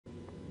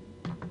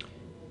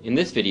In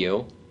this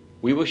video,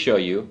 we will show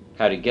you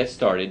how to get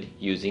started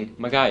using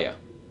Magaya.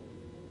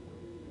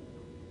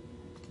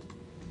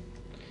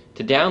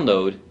 To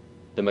download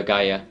the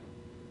Magaya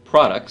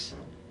products,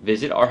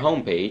 visit our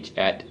homepage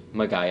at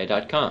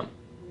mcgee.com.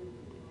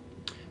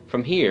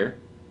 From here,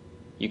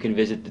 you can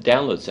visit the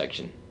download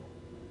section.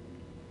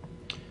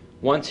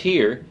 Once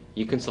here,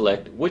 you can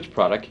select which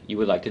product you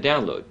would like to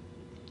download,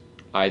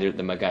 either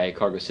the Magaya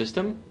Cargo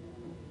System,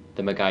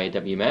 the Magaya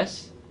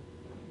WMS,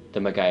 the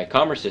Magaya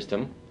Commerce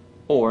System,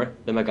 or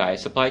the Magaya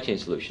Supply Chain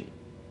Solution.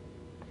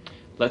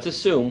 Let's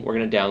assume we're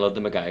going to download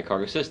the Magaya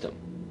Cargo System.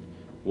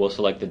 We'll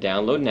select the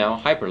Download Now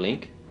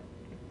hyperlink,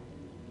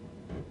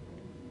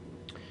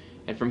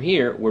 and from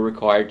here we're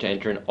required to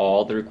enter in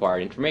all the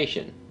required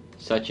information,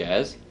 such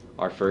as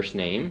our first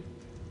name,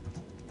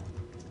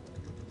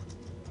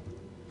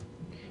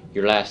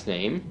 your last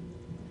name,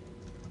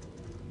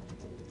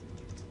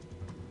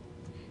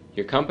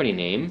 your company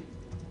name,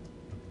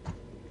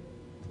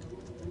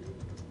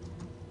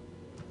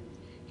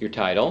 your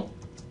title,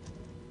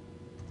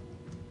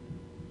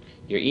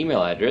 your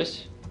email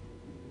address,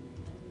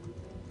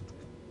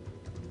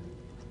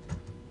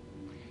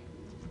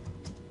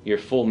 your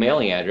full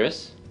mailing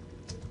address,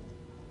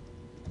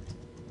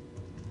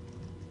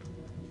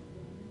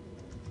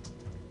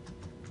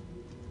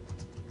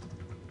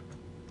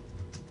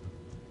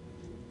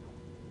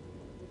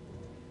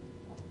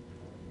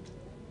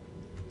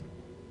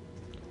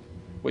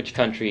 which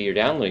country you're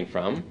downloading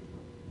from,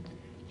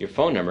 your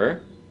phone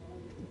number,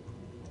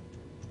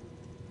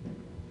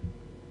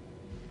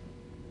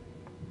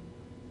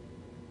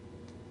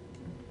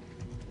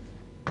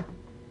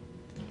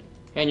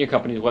 and your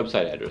company's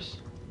website address.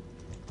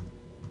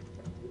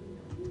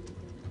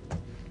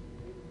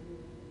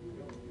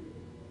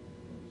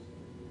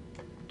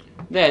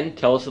 Then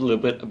tell us a little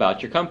bit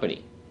about your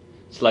company.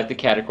 Select the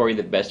category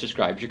that best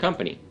describes your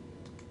company.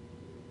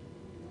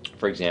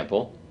 For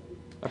example,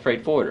 a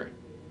freight forwarder.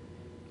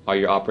 Are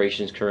your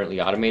operations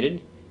currently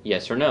automated?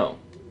 Yes or no?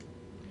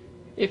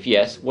 If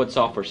yes, what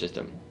software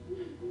system?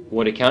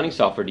 What accounting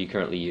software do you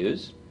currently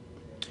use?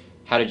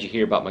 How did you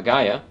hear about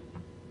Magaya?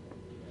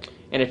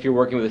 And if you're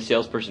working with a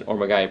salesperson or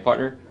Magaya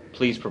partner,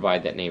 please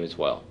provide that name as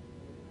well.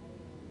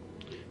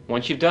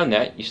 Once you've done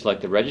that, you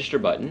select the Register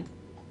button,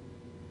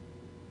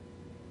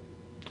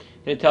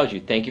 and it tells you,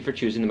 thank you for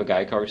choosing the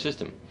Magaya Cargo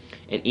System.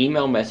 An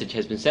email message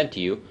has been sent to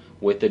you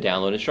with the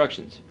download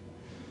instructions.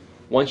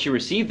 Once you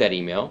receive that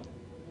email,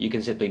 you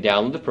can simply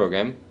download the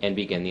program and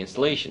begin the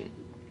installation.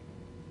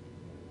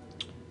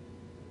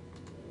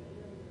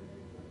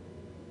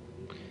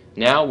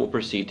 Now we'll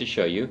proceed to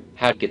show you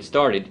how to get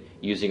started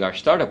using our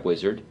Startup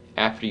Wizard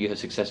after you have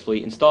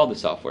successfully installed the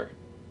software.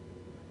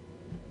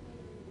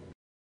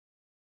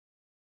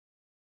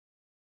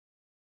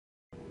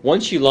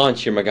 Once you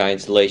launch your Magaya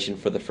installation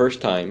for the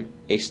first time,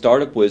 a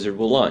Startup Wizard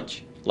will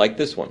launch, like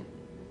this one.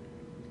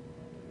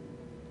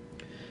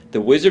 The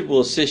wizard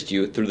will assist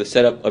you through the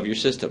setup of your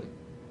system.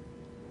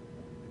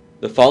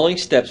 The following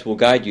steps will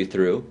guide you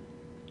through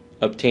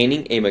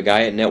obtaining a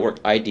Magaya Network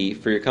ID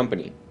for your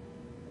company,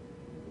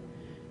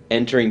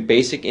 entering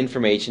basic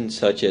information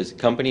such as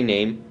company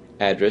name,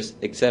 address,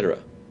 etc.,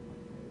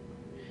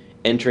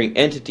 entering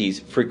entities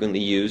frequently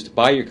used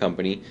by your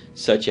company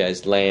such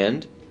as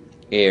land,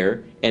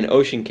 air, and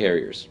ocean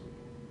carriers,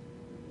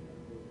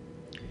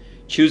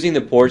 choosing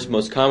the ports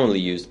most commonly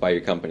used by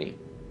your company,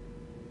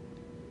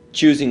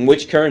 choosing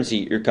which currency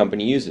your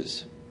company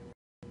uses,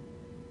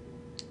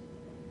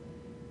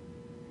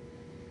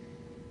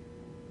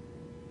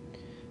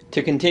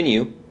 to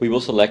continue, we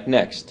will select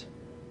Next.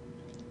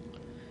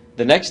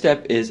 The next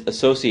step is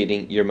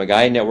associating your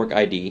Magaya Network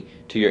ID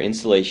to your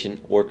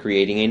installation or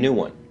creating a new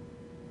one.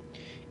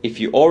 If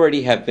you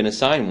already have been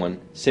assigned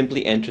one,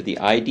 simply enter the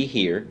ID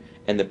here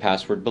and the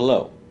password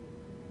below.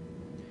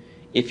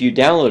 If you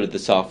downloaded the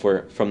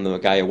software from the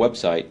Magaya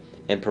website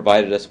and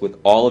provided us with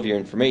all of your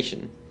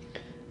information,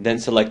 then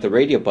select the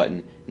radio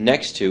button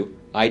next to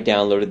I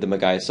downloaded the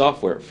Magaya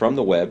software from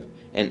the web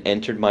and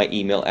entered my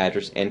email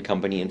address and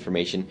company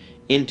information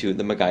into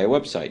the Magaya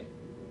website.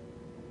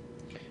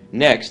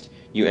 Next,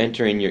 you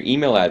enter in your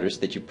email address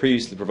that you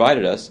previously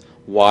provided us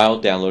while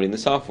downloading the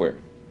software.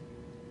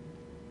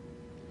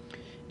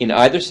 In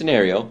either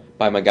scenario,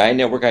 by Magaya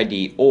Network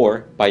ID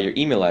or by your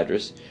email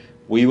address,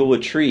 we will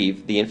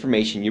retrieve the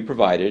information you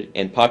provided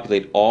and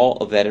populate all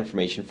of that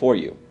information for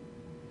you.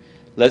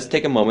 Let's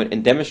take a moment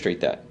and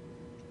demonstrate that.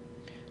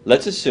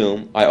 Let's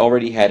assume I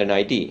already had an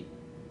ID.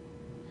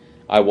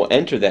 I will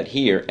enter that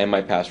here and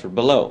my password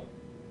below.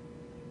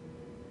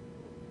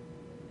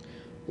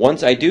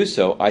 Once I do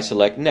so, I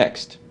select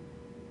Next.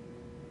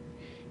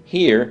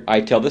 Here,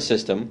 I tell the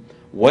system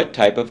what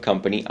type of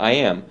company I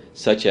am,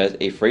 such as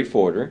a freight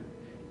forwarder,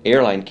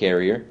 airline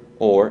carrier,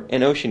 or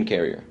an ocean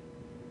carrier.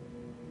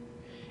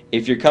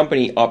 If your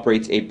company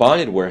operates a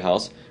bonded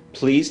warehouse,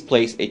 please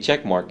place a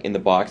check mark in the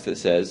box that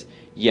says,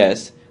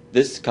 yes,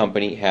 this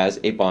company has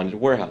a bonded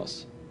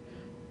warehouse.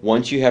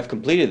 Once you have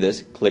completed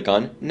this, click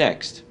on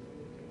Next.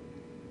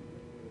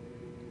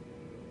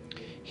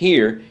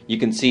 Here, you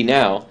can see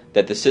now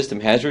that the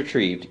system has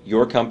retrieved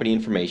your company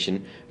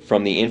information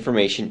from the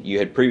information you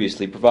had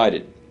previously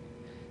provided.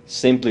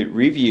 Simply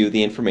review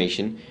the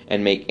information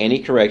and make any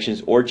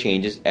corrections or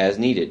changes as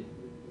needed.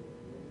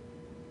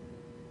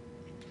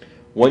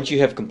 Once you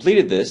have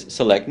completed this,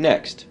 select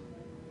Next.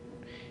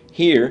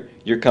 Here,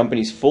 your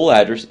company's full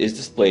address is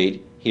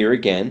displayed. Here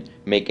again,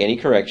 make any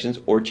corrections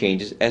or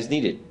changes as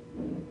needed.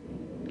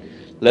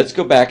 Let's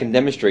go back and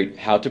demonstrate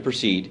how to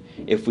proceed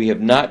if we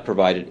have not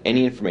provided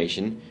any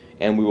information,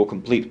 and we will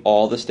complete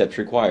all the steps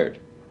required.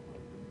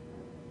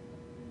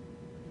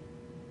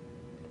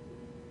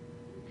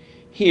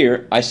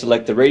 Here, I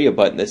select the radio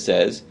button that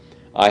says,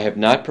 I have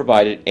not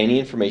provided any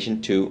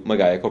information to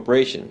Magaya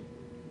Corporation.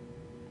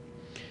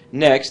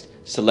 Next,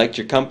 select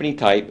your company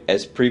type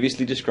as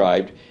previously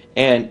described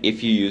and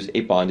if you use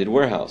a bonded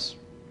warehouse.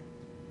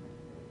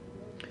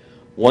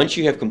 Once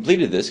you have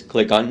completed this,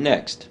 click on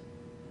Next.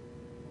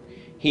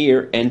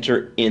 Here,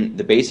 enter in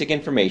the basic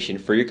information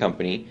for your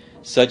company,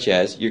 such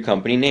as your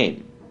company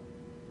name,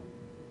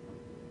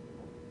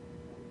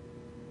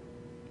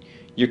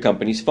 your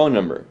company's phone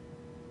number,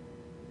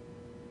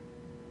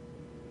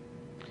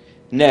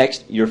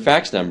 next, your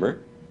fax number,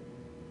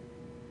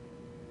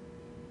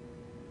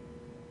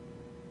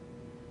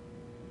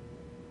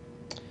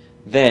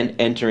 then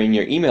enter in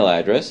your email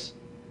address,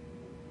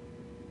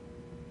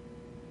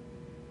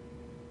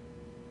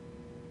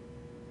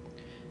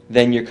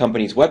 then your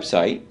company's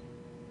website.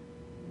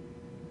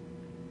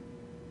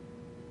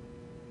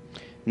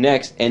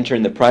 Next, enter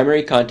in the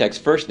primary contact's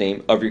first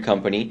name of your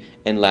company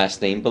and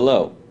last name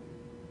below.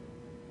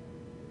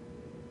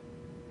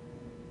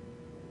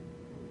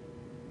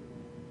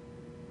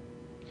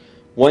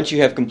 Once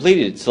you have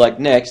completed, select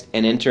Next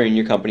and enter in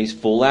your company's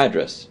full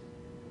address.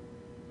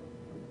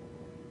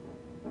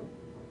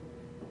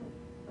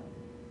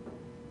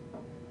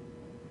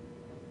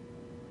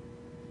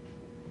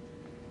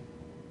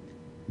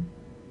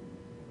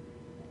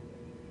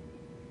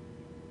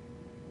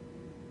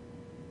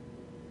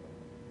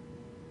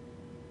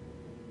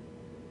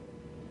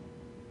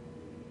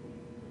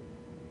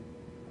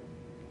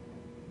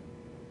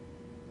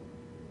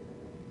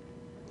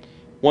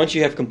 Once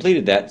you have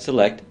completed that,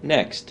 select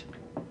Next.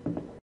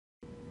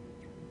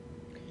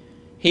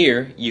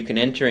 Here, you can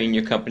enter in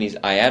your company's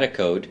IATA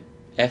code,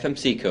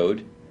 FMC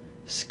code,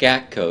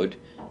 SCAC code,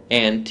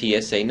 and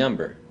TSA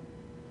number.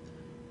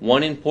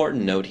 One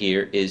important note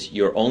here is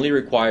you're only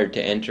required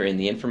to enter in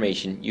the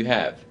information you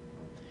have.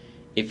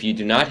 If you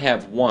do not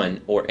have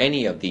one or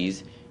any of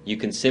these, you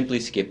can simply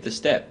skip the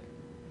step.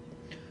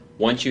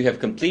 Once you have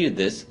completed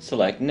this,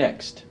 select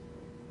Next.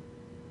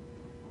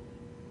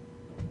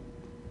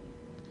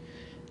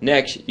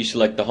 Next, you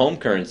select the home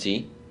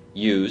currency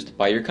used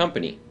by your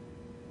company.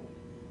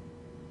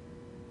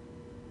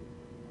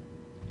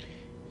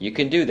 You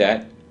can do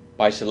that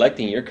by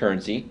selecting your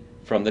currency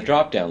from the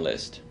drop-down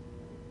list.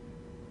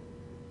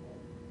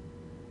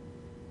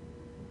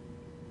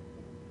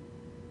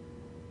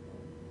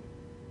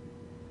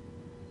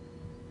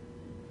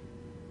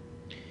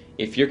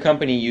 If your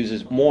company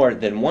uses more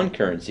than one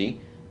currency,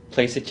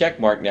 place a check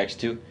mark next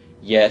to,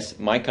 Yes,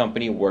 my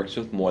company works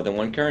with more than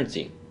one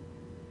currency.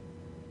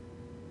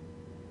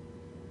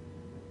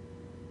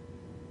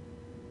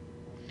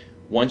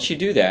 Once you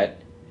do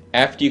that,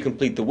 after you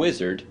complete the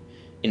wizard,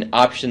 in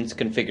Options,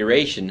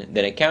 Configuration,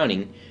 then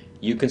Accounting,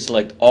 you can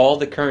select all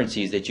the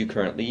currencies that you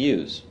currently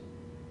use.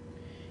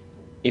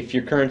 If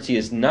your currency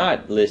is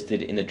not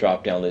listed in the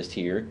drop-down list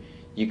here,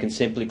 you can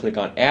simply click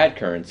on Add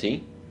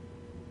Currency,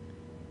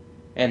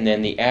 and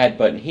then the Add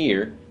button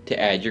here to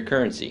add your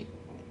currency.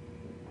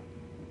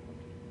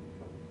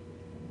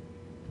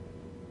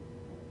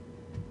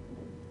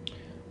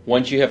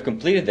 Once you have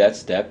completed that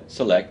step,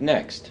 select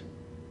Next.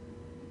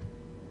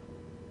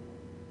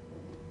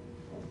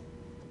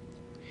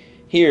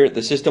 Here,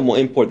 the system will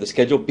import the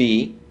Schedule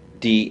B,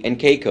 D, and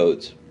K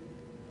codes.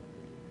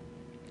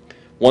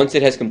 Once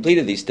it has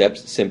completed these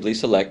steps, simply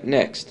select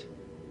Next.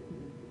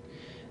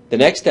 The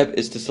next step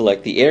is to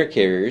select the air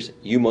carriers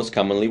you most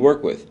commonly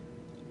work with.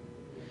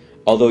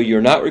 Although you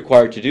are not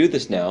required to do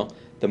this now,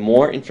 the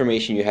more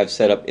information you have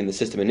set up in the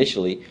system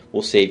initially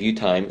will save you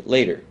time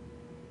later.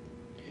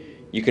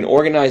 You can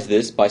organize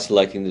this by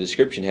selecting the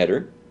description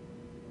header.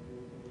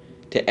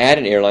 To add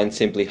an airline,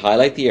 simply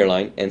highlight the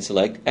airline and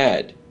select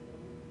Add.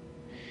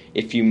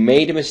 If you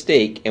made a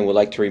mistake and would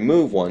like to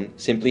remove one,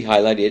 simply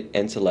highlight it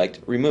and select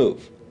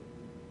Remove.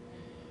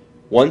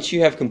 Once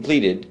you have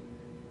completed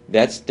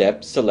that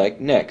step,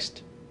 select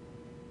Next.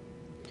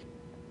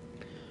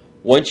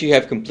 Once you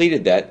have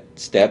completed that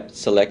step,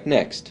 select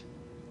Next.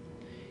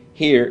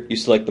 Here, you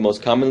select the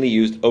most commonly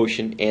used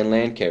ocean and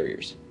land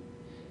carriers.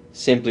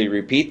 Simply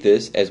repeat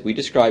this as we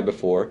described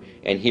before,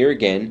 and here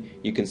again,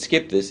 you can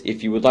skip this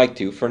if you would like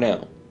to for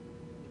now.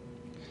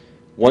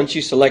 Once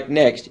you select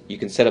Next, you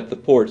can set up the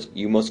ports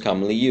you most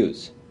commonly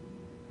use.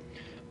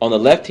 On the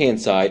left-hand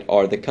side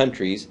are the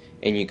countries,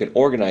 and you can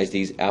organize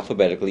these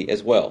alphabetically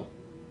as well.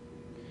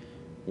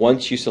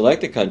 Once you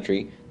select a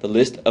country, the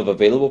list of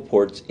available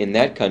ports in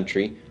that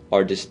country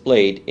are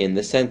displayed in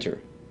the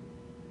center.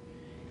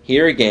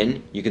 Here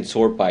again, you can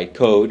sort by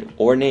code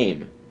or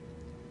name.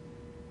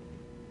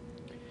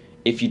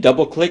 If you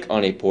double-click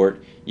on a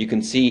port, you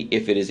can see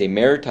if it is a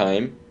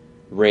maritime,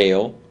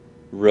 rail,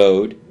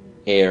 road,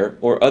 air,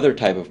 or other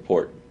type of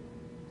port.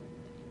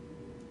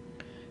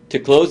 To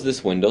close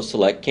this window,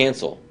 select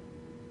Cancel.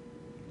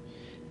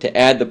 To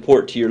add the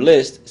port to your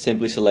list,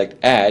 simply select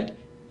Add,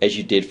 as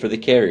you did for the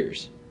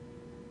carriers.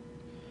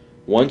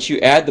 Once you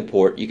add the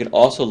port, you can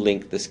also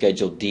link the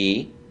Schedule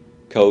D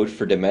code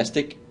for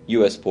domestic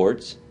U.S.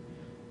 ports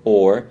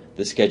or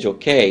the Schedule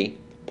K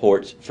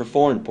ports for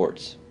foreign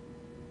ports.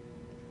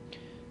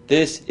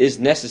 This is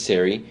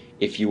necessary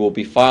if you will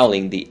be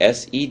filing the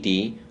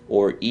SED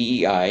or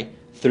EEI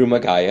through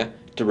Magaya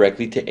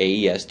directly to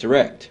AES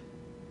Direct.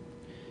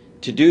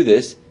 To do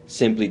this,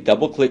 simply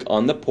double-click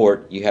on the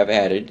port you have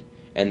added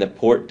and the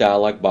port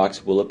dialog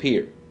box will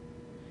appear.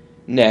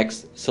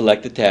 Next,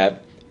 select the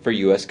tab for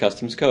U.S.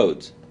 Customs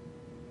codes.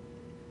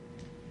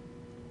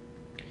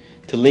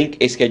 To link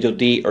a Schedule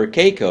D or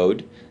K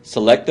code,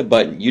 select the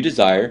button you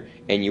desire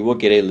and you will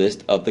get a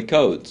list of the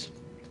codes.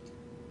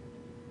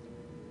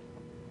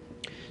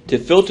 To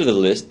filter the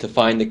list to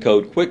find the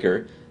code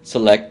quicker,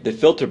 select the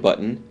Filter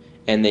button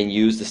and then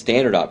use the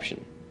Standard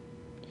option.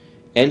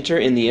 Enter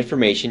in the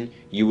information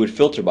you would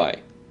filter by.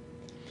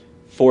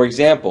 For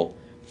example,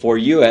 for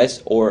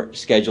U.S. or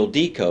Schedule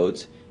D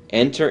codes,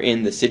 enter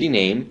in the city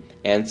name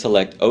and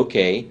select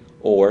OK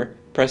or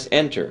press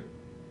Enter.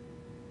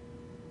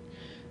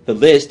 The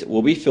list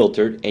will be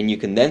filtered and you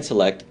can then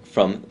select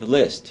from the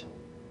list.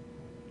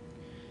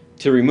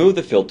 To remove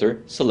the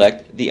filter,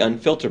 select the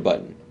Unfilter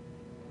button.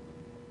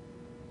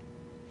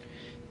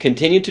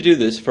 Continue to do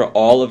this for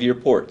all of your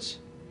ports.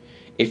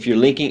 If you're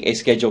linking a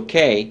Schedule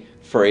K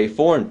for a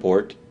foreign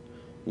port,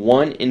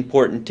 one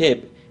important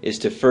tip is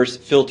to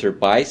first filter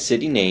by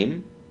city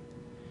name.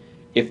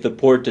 If the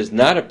port does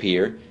not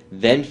appear,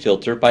 then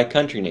filter by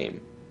country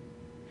name.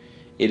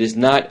 It is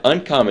not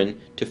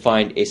uncommon to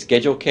find a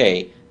Schedule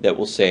K that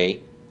will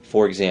say,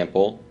 for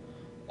example,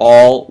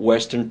 all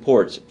Western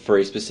ports for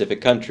a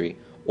specific country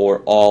or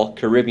all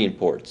Caribbean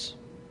ports.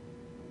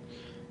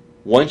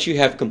 Once you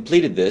have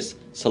completed this,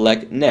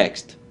 select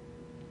Next.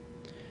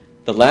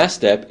 The last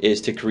step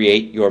is to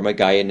create your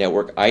Magaya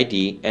Network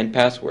ID and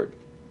password.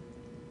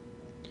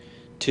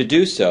 To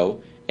do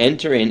so,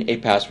 enter in a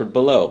password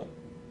below.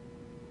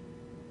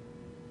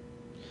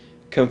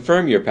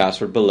 Confirm your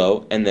password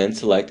below and then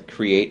select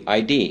Create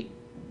ID.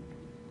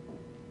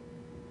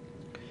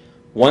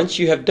 Once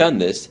you have done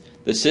this,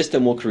 the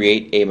system will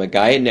create a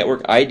Magaya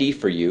Network ID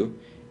for you,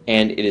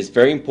 and it is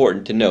very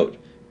important to note,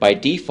 by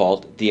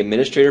default, the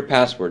administrator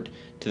password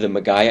to the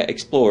Magaya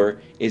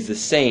Explorer is the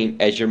same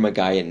as your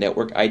Magaya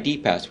Network ID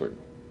password.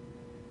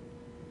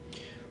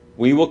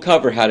 We will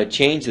cover how to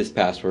change this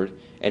password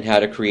and how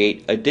to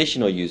create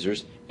additional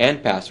users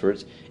and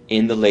passwords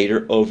in the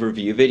later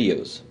overview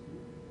videos.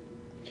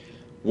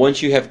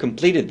 Once you have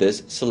completed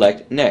this,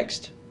 select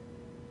Next.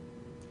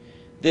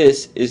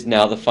 This is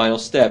now the final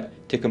step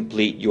to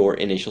complete your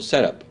initial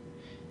setup.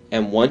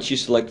 And once you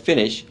select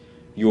Finish,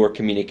 your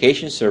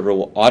communication server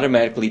will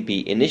automatically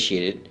be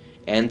initiated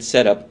and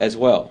set up as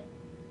well.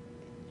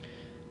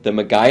 The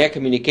Magaya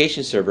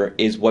communication server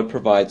is what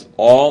provides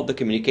all the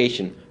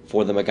communication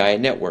for the Magaya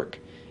network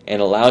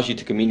and allows you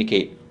to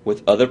communicate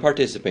with other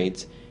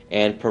participants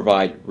and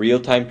provide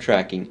real-time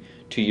tracking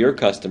to your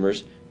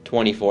customers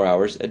 24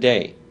 hours a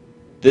day.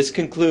 This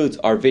concludes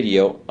our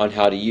video on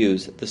how to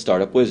use the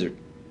Startup Wizard.